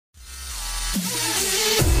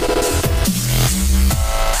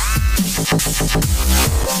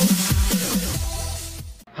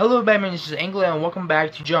Hello Batman, this is Angela and welcome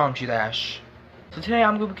back to Geometry Dash. So today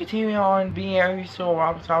I'm going to be continuing on being every single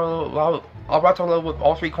Robtop level with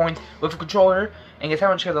all 3 coins with a controller. And you guys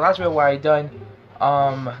haven't checked the last video where I done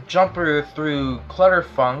Jumper through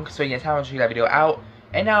Clutterfunk, so you guys haven't checked that video out.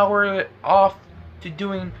 And now we're off to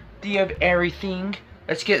doing the of everything.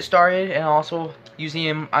 Let's get started. And also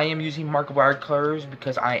I am using Markiplier colors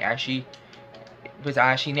because I actually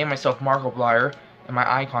named myself Markiplier in my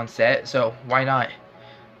icon set, so why not?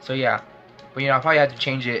 So yeah, but I probably had to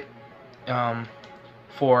change it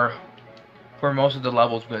for most of the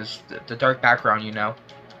levels because the dark background, and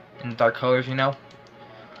the dark colors,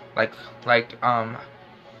 like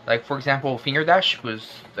for example, Finger Dash was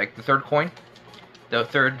like the 3rd coin.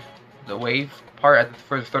 The wave part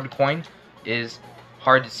for the 3rd coin is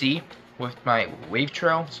hard to see with my wave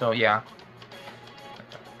trail. So yeah.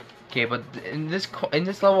 Okay, but in this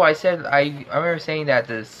level, I remember saying that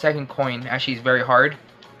the 2nd coin actually is very hard.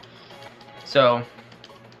 So,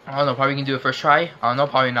 I don't know, probably can do it first try. I don't know,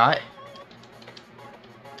 probably not.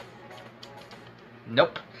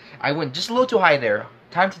 Nope. I went just a little too high there.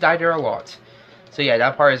 Time to die there a lot. So yeah,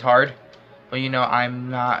 that part is hard. But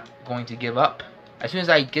I'm not going to give up. As soon as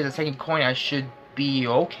I get the 2nd coin, I should be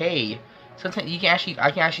okay. Sometimes I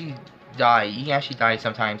can actually die. You can actually die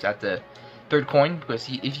sometimes at the 3rd coin, because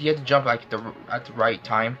if you have to jump like at the right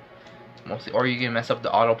time, mostly, or you're gonna mess up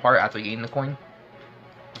the auto part after getting the coin.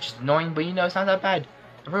 Which is annoying, but it's not that bad.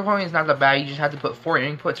 The 3rd coin is not that bad. You just have to put 4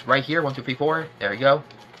 inputs right here. 1, 2, 3, 4. There we go.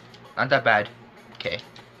 Not that bad. Okay.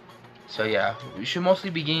 So yeah, we should mostly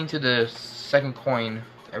be getting to the 2nd coin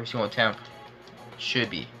every single attempt. Should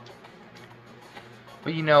be.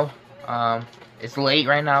 But it's late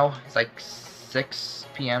right now. It's like 6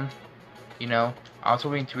 p.m. I was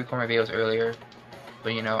hoping to record my videos earlier,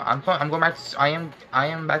 but I'm going back. I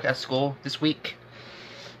am back at school this week.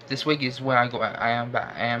 This week is when I am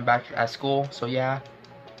back at school, so yeah.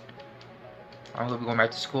 I'm gonna be going back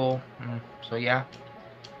to school, so yeah.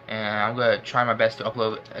 And I'm gonna try my best to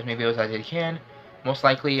upload as many videos as I can. Most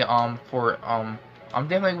likely, I'm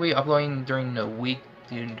definitely gonna be uploading during the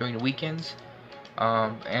weekends. But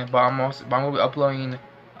I'm gonna be uploading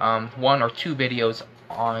 1 or 2 videos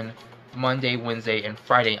on Monday, Wednesday, and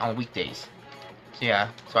Friday on weekdays. So yeah,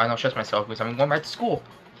 so I don't stress myself because I'm going back to school.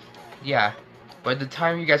 Yeah. But the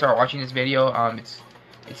time you guys are watching this video,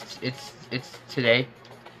 it's today.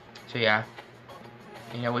 So yeah,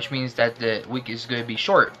 which means that the week is gonna be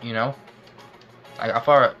short. I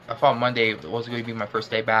thought Monday was gonna be my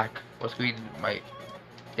first day back. Was gonna be my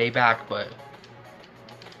day back, but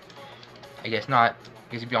I guess not.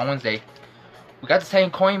 Because it'll be on Wednesday. We got the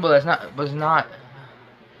 2nd coin, but it's not.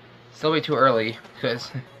 Still way too early because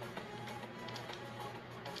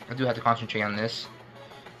I do have to concentrate on this.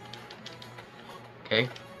 Okay.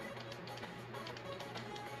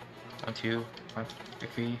 1, 2, 1, 2,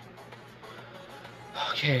 3.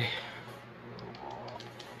 Okay.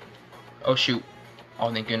 Oh shoot.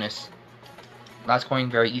 Oh thank goodness. Last coin,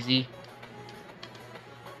 very easy.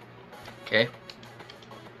 Okay.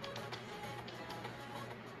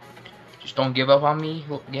 Just don't give up on me,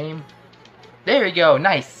 game. There we go.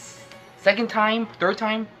 Nice. 2nd time? 3rd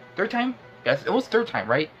time? 3rd time? Yes, it was 3rd time,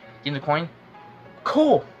 right? Getting the coin.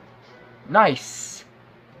 Cool. Nice.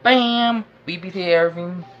 Bam! We beat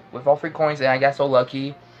everything with all 3 coins, and I got so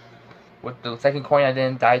lucky. With the 2nd coin, I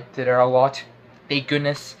didn't die to there a lot. Thank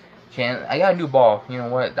goodness. I got a new ball. You know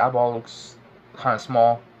what? That ball looks kind of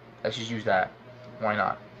small. Let's just use that. Why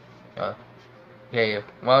not? Yeah.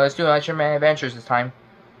 Well, let's do Electro Man Adventures this time.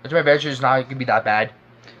 Electro Man Adventures is not gonna be that bad.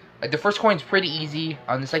 Like the 1st coin's pretty easy.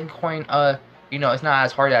 On the 2nd coin, it's not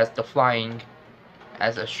as hard as the flying,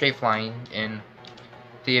 as a straight flying in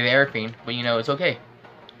the of everything. But it's okay.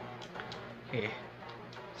 Okay,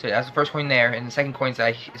 so that's the 1st coin there, and the 2nd coin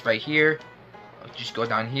is right here. Just go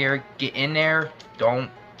down here, get in there.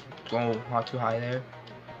 Don't go not too high there.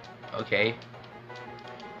 Okay,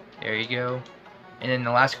 there you go. And then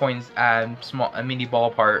the last coin's a mini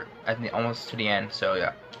ball part almost to the end. So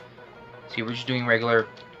yeah. See, we're just doing regular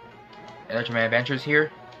Electro Man Adventures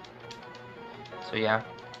here. So yeah.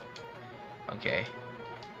 Okay.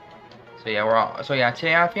 So yeah,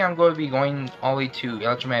 today I think I'm going to be going all the way to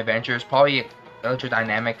Electro Man Adventures, probably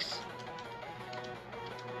Electrodynamics.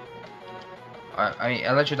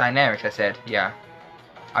 Electrodynamics, I said, yeah.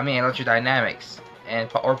 I mean Electrodynamics,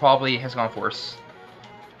 or probably Hexagon Force.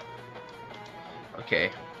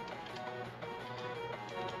 Okay.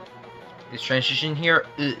 This transition here.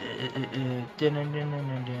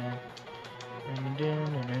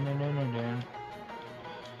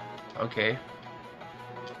 Okay.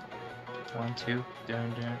 1, 2. Dun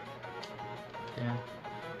dun dun.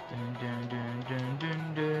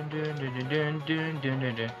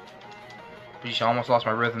 Jeez, I almost lost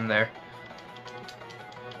my rhythm there.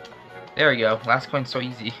 There we go. Last coin's so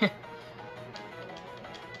easy.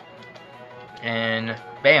 And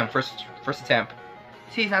bam, first attempt.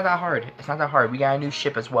 See, it's not that hard. It's not that hard. We got a new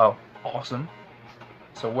ship as well. Awesome.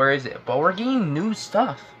 So where is it? But we're getting new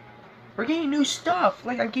stuff. We're getting new stuff.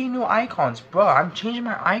 Like, I'm getting new icons. Bro, I'm changing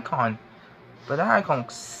my icon. But that icon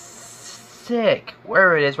looks sick.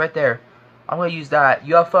 Where it is, right there. I'm gonna use that.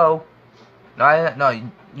 UFO.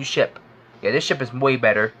 No, new ship. Yeah, this ship is way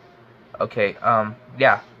better. Okay,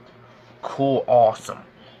 yeah. Cool, awesome.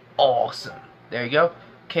 Awesome. There you go.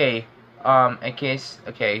 Okay, in case,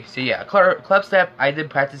 okay, so yeah, club step, I did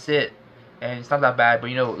practice it, and it's not that bad,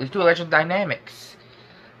 but you know, let's do electrodynamics.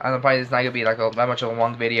 I don't know, probably it's not gonna be like that much of a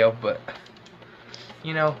long video, but,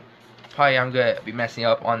 you know, probably I'm gonna be messing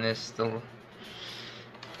up on this,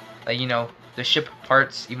 like, you know, the ship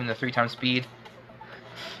parts, even the 3 times speed,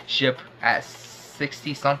 ship at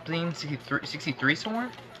 60 something, 63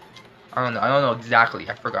 somewhere? I don't know exactly,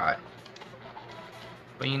 I forgot.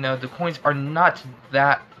 But you know, the coins are not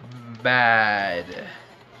that bad.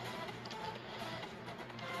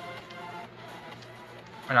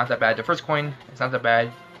 Are not that bad. The first coin is not that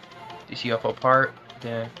bad. The UFO part.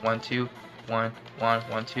 Then 1, 2, 1, 1,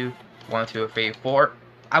 1, 2, 1, 2, 3, 4.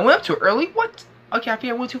 I went up too early? What? Okay, I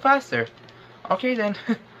think I went too fast there. Okay then.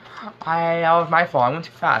 That was my fault. I went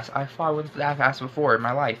too fast. I thought I went that fast before in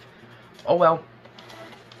my life. Oh well.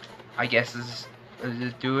 I guess is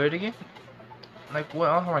do it again. Like, what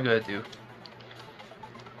else am I gonna do?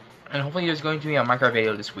 And hopefully there's going to be a Minecraft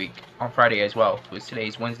video this week, on Friday as well, because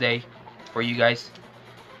today's Wednesday for you guys.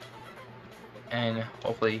 And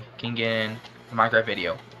hopefully can get in the Minecraft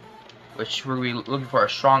video, which we're really looking for a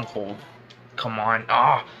stronghold. Come on.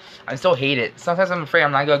 Ah, I still hate it. Sometimes I'm afraid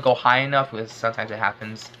I'm not gonna go high enough, because sometimes it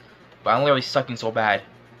happens. But I'm literally sucking so bad.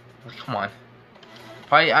 Like, come on.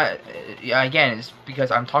 Probably, yeah, again, it's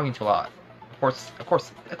because I'm talking too a lot. Of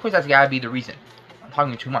course, that's gotta be the reason. I'm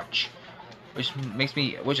talking too much, which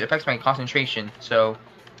affects my concentration. So,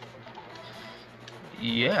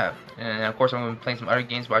 yeah, and of course I'm gonna be playing some other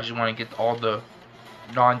games, but I just want to get all the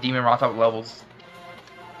non-demon Robtop levels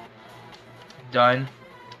done,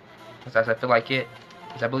 because I feel like it.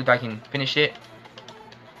 Because I believe I can finish it.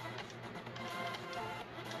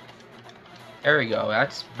 There we go.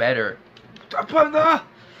 That's better.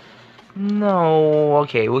 No,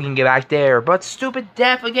 okay, we can get back there, but stupid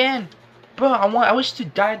death again. Bro, I wish to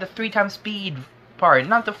die at the 3 times speed part,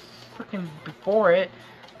 not the freaking before it.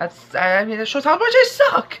 I mean, that shows how much I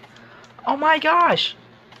suck. Oh my gosh.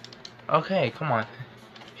 Okay, come on.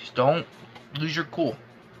 Just don't lose your cool.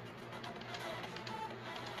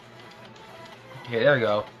 Okay, there we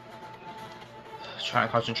go. Just trying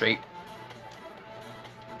to concentrate.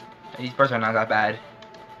 These parts are not that bad.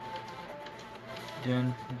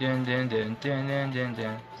 Dun dun dun dun dun dun dun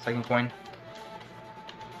dun. Second coin.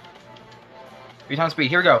 3 times speed.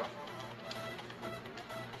 Here we go.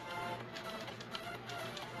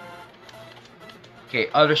 Okay,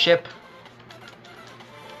 other ship.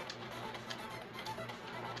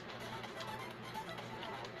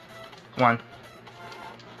 Come on.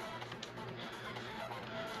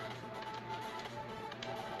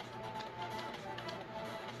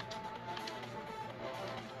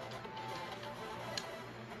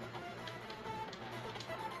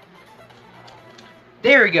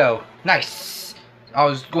 There we go. Nice. I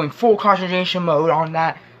was going full concentration mode on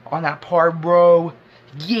that part, bro.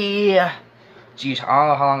 Yeah. Jeez, I don't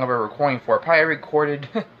know how long I've been recording for. Probably recorded.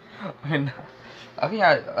 And I think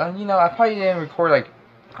I probably didn't record like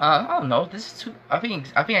I don't know. This is too. I think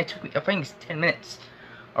it's 10 minutes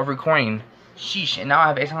of recording. Sheesh. And now I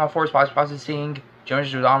have Hexagon Force, processing,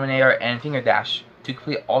 Geometry Dominator, and Finger Dash to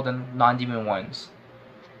complete all the non-demon ones.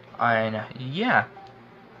 And yeah.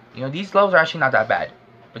 You know, these levels are actually not that bad.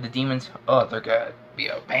 But the demons, oh, they're gonna be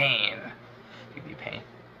a pain. It'd be a pain.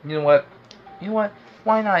 You know what?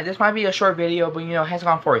 Why not? This might be a short video, but you know,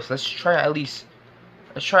 Hexagon Force. Let's try at least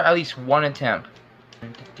one attempt.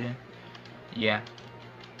 Yeah.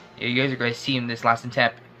 Yeah, you guys are gonna see in this last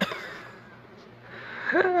attempt.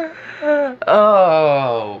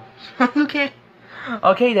 Oh. Okay.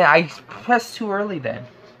 Okay then, I pressed too early then.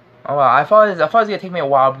 Oh wow, I thought it was gonna take me a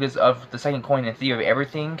while because of the second coin and theory of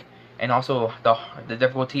everything, and also the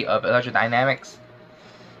difficulty of electrodynamics.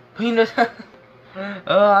 But you know,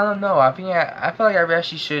 I don't know. I feel like I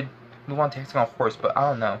actually should move on to Hexagon Force, but I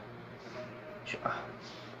don't know.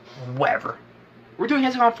 Whatever. We're doing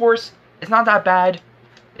Hexagon Force. It's not that bad.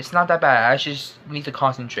 It's not that bad. I just need to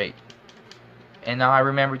concentrate. And now I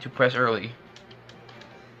remember to press early.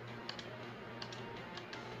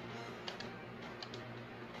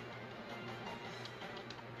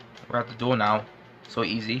 We're at the duel now. So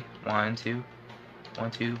easy. 1, 2. 1,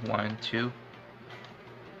 2. 1, 2.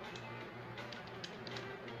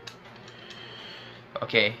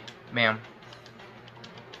 Okay, ma'am.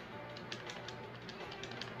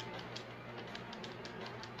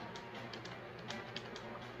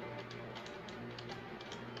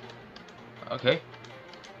 Okay.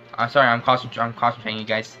 I'm sorry, I'm concentrating, you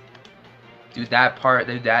guys. Do that part,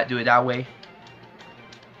 do it that way.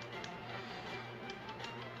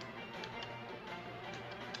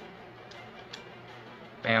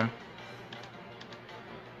 Bam.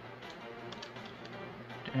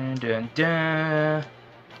 Dun dun dun.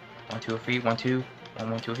 1, 2, 3, 1, 2,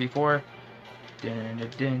 1, 1, 2, 3, 4. Dun dun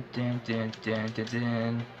dun dun dun dun dun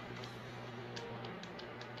dun.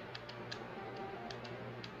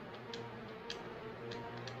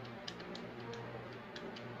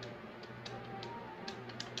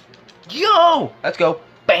 Yo! Let's go.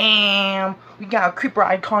 Bam! We got a creeper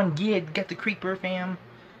icon. Yeah, get the creeper, fam.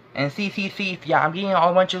 And see. Yeah, I'm getting a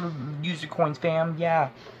bunch of user coins, fam. Yeah.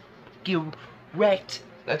 Get wrecked.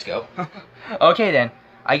 Let's go. Okay, then.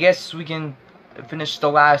 I guess we can finish the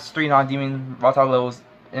last 3 non-demon Robtop levels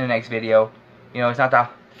in the next video. You know, it's not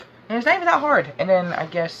even that hard. And then, I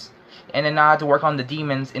guess, and then now I have to work on the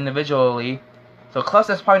demons individually. So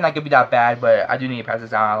cluster's probably not gonna be that bad, but I do need to practice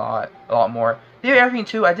down a lot more. Did everything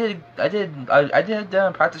too. I did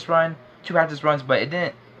practice run, 2 practice runs, but it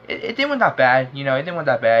didn't went that bad. You know, it didn't went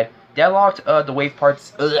that bad. Deadlocked the wave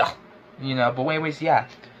parts. Ugh, you know, but anyways, yeah.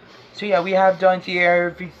 So yeah, we have done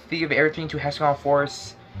everything to Hexagon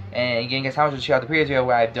Force, and again, guys, how much to check out the previous video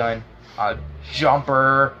where I've done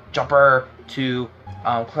jumper to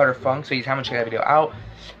Clutter Funk. So you how much check that video out,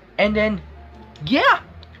 and then yeah.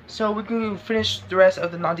 So we're going to finish the rest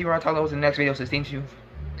of the non-demon Robtop levels in the next video, so stay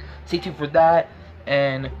tuned for that,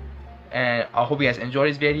 and I hope you guys enjoyed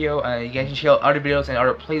this video. You guys can check out other videos and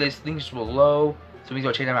other playlists, links below, so please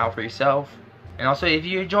go check them out for yourself. And also, if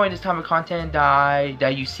you enjoyed this type of content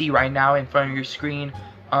that you see right now in front of your screen,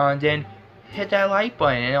 then hit that like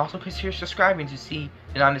button, and also consider subscribing to see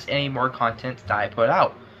and not miss any more content that I put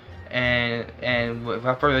out. And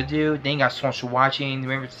without further ado, thank you guys so much for watching.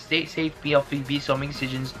 Remember to stay safe, be healthy, be so, make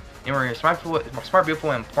decisions. Remember, you're smart,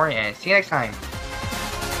 beautiful, and important. And see you next time.